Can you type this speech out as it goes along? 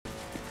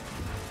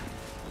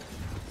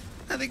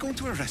Are they going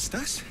to arrest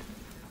us?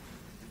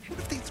 What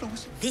if they throw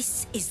us?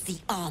 This is the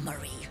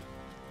Armory.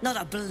 Not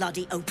a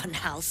bloody open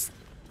house.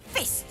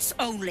 Fists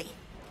only.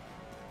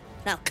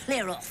 Now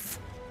clear off.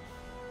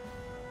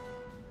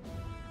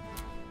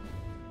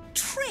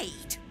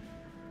 Trade?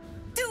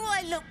 Do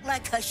I look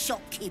like a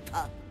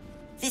shopkeeper?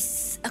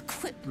 This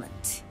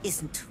equipment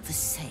isn't for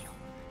sale.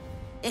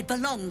 It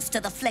belongs to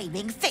the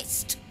Flaming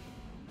Fist.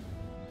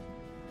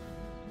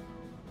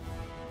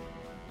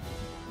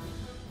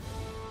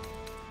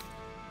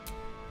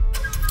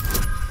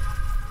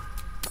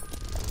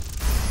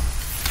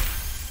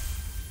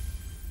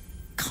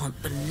 Can't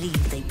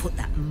believe they put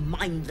that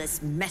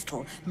mindless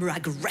metal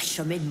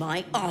Gresham in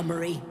my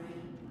armory.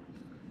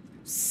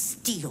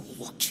 Steel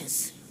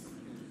watchers.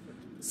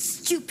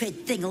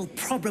 Stupid thing'll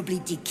probably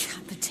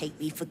decapitate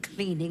me for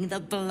cleaning the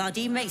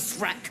bloody mace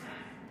rack.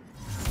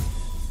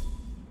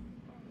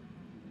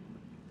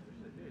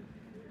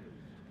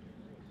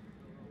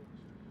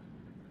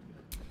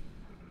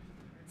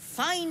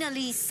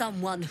 Finally,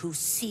 someone who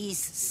sees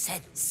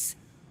sense.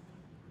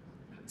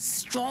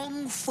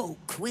 Strong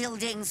folk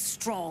wielding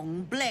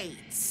strong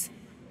blades.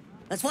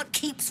 That's what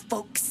keeps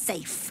folk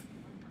safe.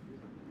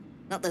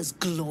 Not those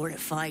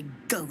glorified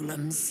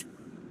golems.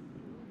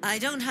 I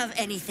don't have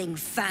anything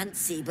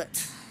fancy,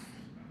 but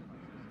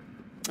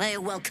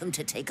you're welcome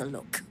to take a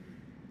look.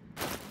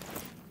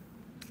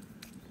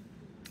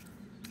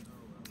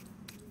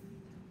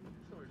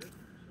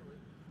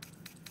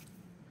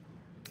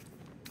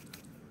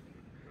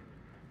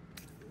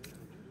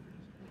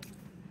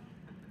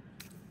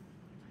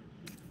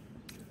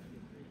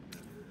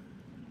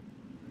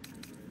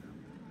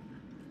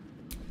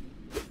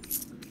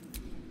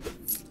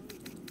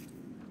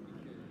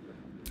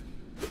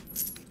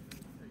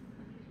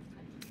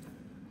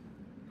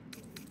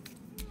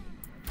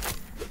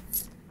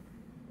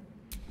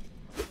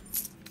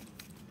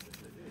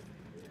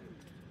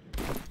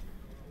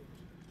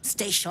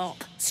 Stay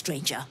sharp,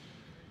 stranger.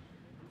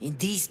 In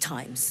these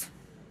times,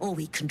 all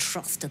we can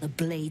trust are the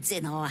blades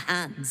in our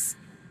hands.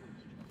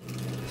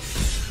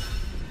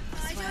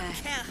 I don't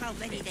care how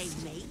many they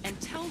make. And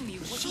tell me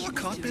what So I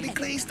can't really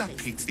glaze that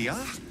pizza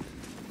there.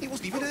 He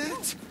wasn't even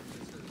hurt.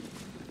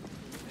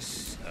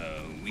 So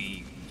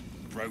we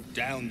broke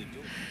down the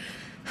door.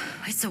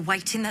 It's the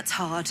waiting that's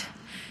hard.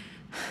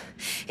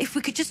 If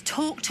we could just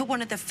talk to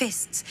one of the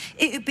fists,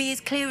 it would be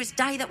as clear as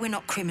day that we're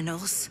not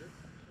criminals.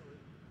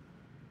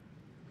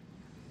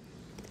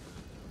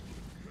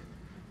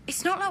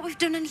 It's not like we've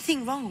done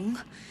anything wrong.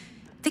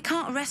 They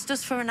can't arrest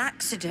us for an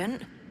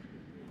accident.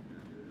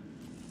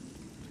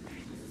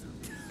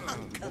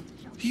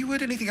 You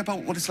heard anything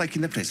about what it's like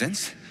in the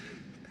prisons?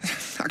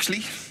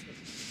 Actually,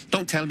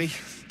 don't tell me.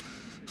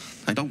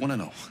 I don't want to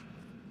know.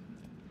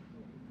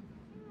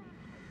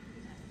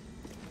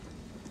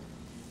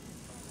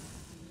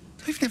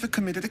 I've never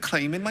committed a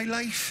crime in my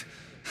life.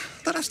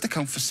 That has to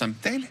count for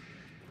something.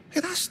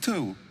 It has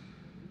to.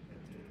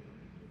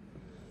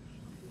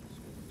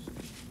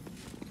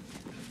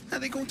 Are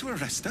they going to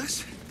arrest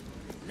us?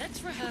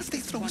 Let's rehearse If they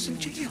this throw one us in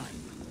more jail? time.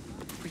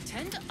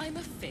 Pretend I'm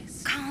a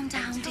fist. Calm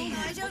down, dear.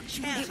 I don't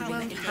care It how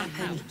won't many they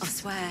happen, make. I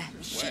swear.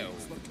 Well,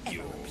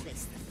 Ever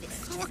replace the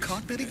fist. Oh, I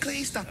can't really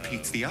glaze that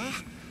pizza there.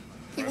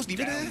 He wasn't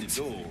even down hurt. the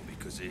door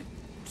because it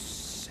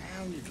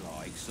sounded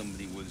like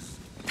somebody was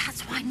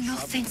That's why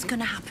nothing's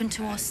gonna happen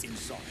to us.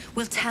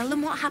 We'll tell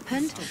them what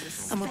happened,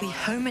 and we'll be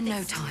home in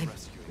no time.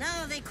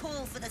 Now they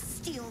call for the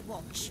steel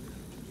watch.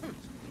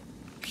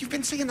 You've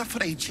been saying that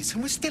for ages,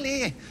 and we're still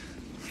here.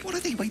 What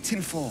are they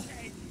waiting for?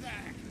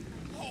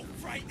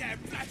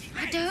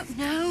 I don't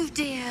know,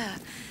 dear.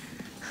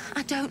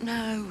 I don't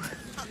know.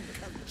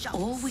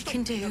 All we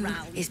can do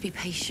is be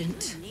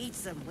patient. Who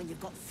needs them when you've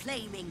got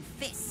Flaming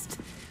Fist?